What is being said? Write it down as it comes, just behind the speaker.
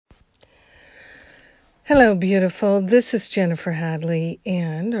Hello, beautiful. This is Jennifer Hadley,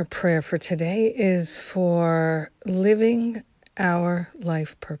 and our prayer for today is for living our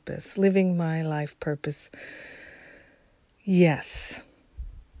life purpose, living my life purpose. Yes.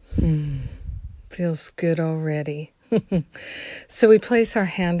 Feels good already. So we place our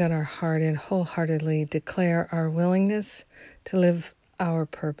hand on our heart and wholeheartedly declare our willingness to live our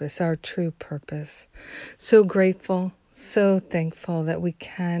purpose, our true purpose. So grateful, so thankful that we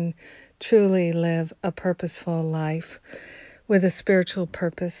can truly live a purposeful life with a spiritual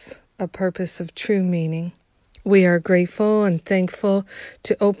purpose, a purpose of true meaning. We are grateful and thankful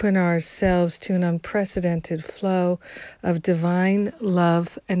to open ourselves to an unprecedented flow of divine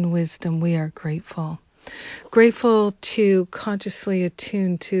love and wisdom. We are grateful. Grateful to consciously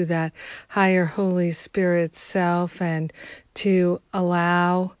attune to that higher Holy Spirit self and to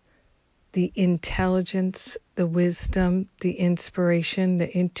allow the intelligence, the wisdom, the inspiration,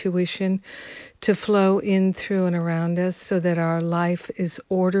 the intuition to flow in, through, and around us so that our life is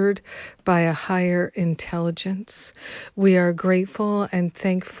ordered by a higher intelligence. We are grateful and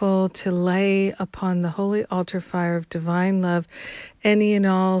thankful to lay upon the holy altar fire of divine love any and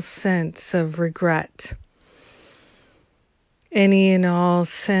all sense of regret, any and all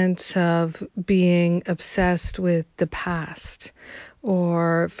sense of being obsessed with the past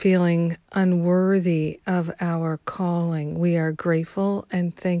or feeling unworthy of our calling. We are grateful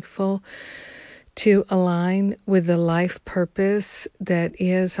and thankful to align with the life purpose that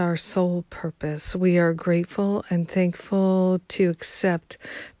is our soul purpose. We are grateful and thankful to accept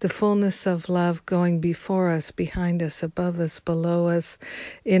the fullness of love going before us, behind us, above us, below us,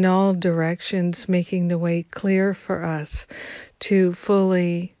 in all directions, making the way clear for us to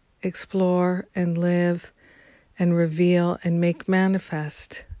fully explore and live and reveal and make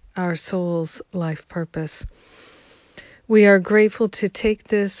manifest our soul's life purpose. We are grateful to take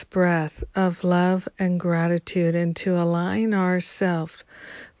this breath of love and gratitude and to align ourselves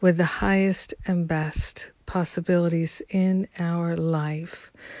with the highest and best possibilities in our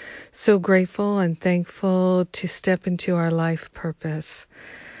life. So grateful and thankful to step into our life purpose.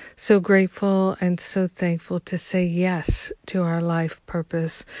 So grateful and so thankful to say yes to our life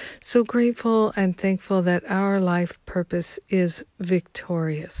purpose. So grateful and thankful that our life purpose is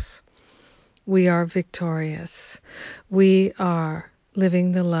victorious. We are victorious. We are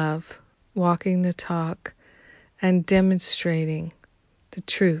living the love, walking the talk, and demonstrating the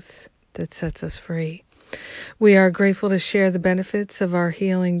truth that sets us free. We are grateful to share the benefits of our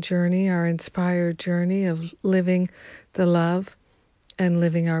healing journey, our inspired journey of living the love and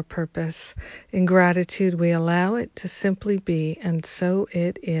living our purpose. In gratitude, we allow it to simply be, and so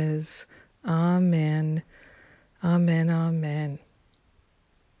it is. Amen. Amen. Amen.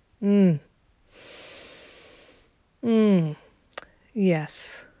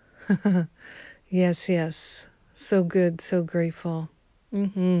 Yes. Yes. So good, so grateful.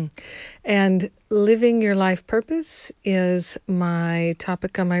 And living your life purpose is my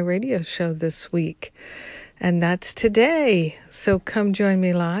topic on my radio show this week. And that's today. So come join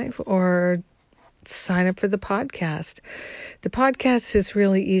me live or sign up for the podcast. The podcast is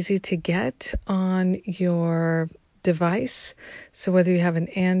really easy to get on your device. So whether you have an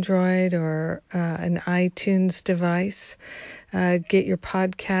Android or an iTunes device, get your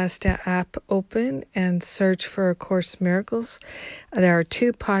podcast app open and search for A Course in Miracles. There are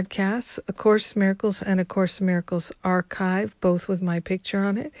two podcasts, A Course in Miracles and A Course in Miracles Archive, both with my picture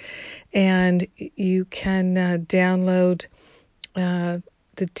on it. And you can download the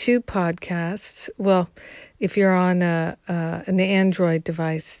two podcasts. Well, if you're on an Android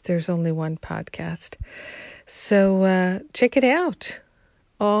device, there's only one podcast. So check it out.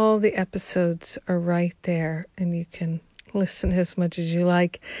 All the episodes are right there, and you can listen as much as you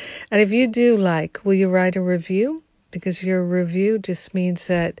like. And if you do like, will you write a review? Because your review just means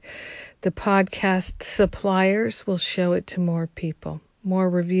that the podcast suppliers will show it to more people. More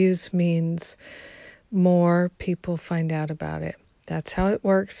reviews means more people find out about it. That's how it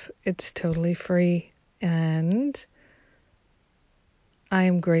works. It's totally free. And I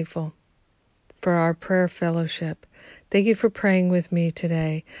am grateful for our prayer fellowship. Thank you for praying with me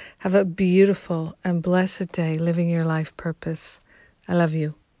today. Have a beautiful and blessed day living your life purpose. I love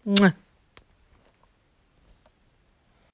you. Mwah.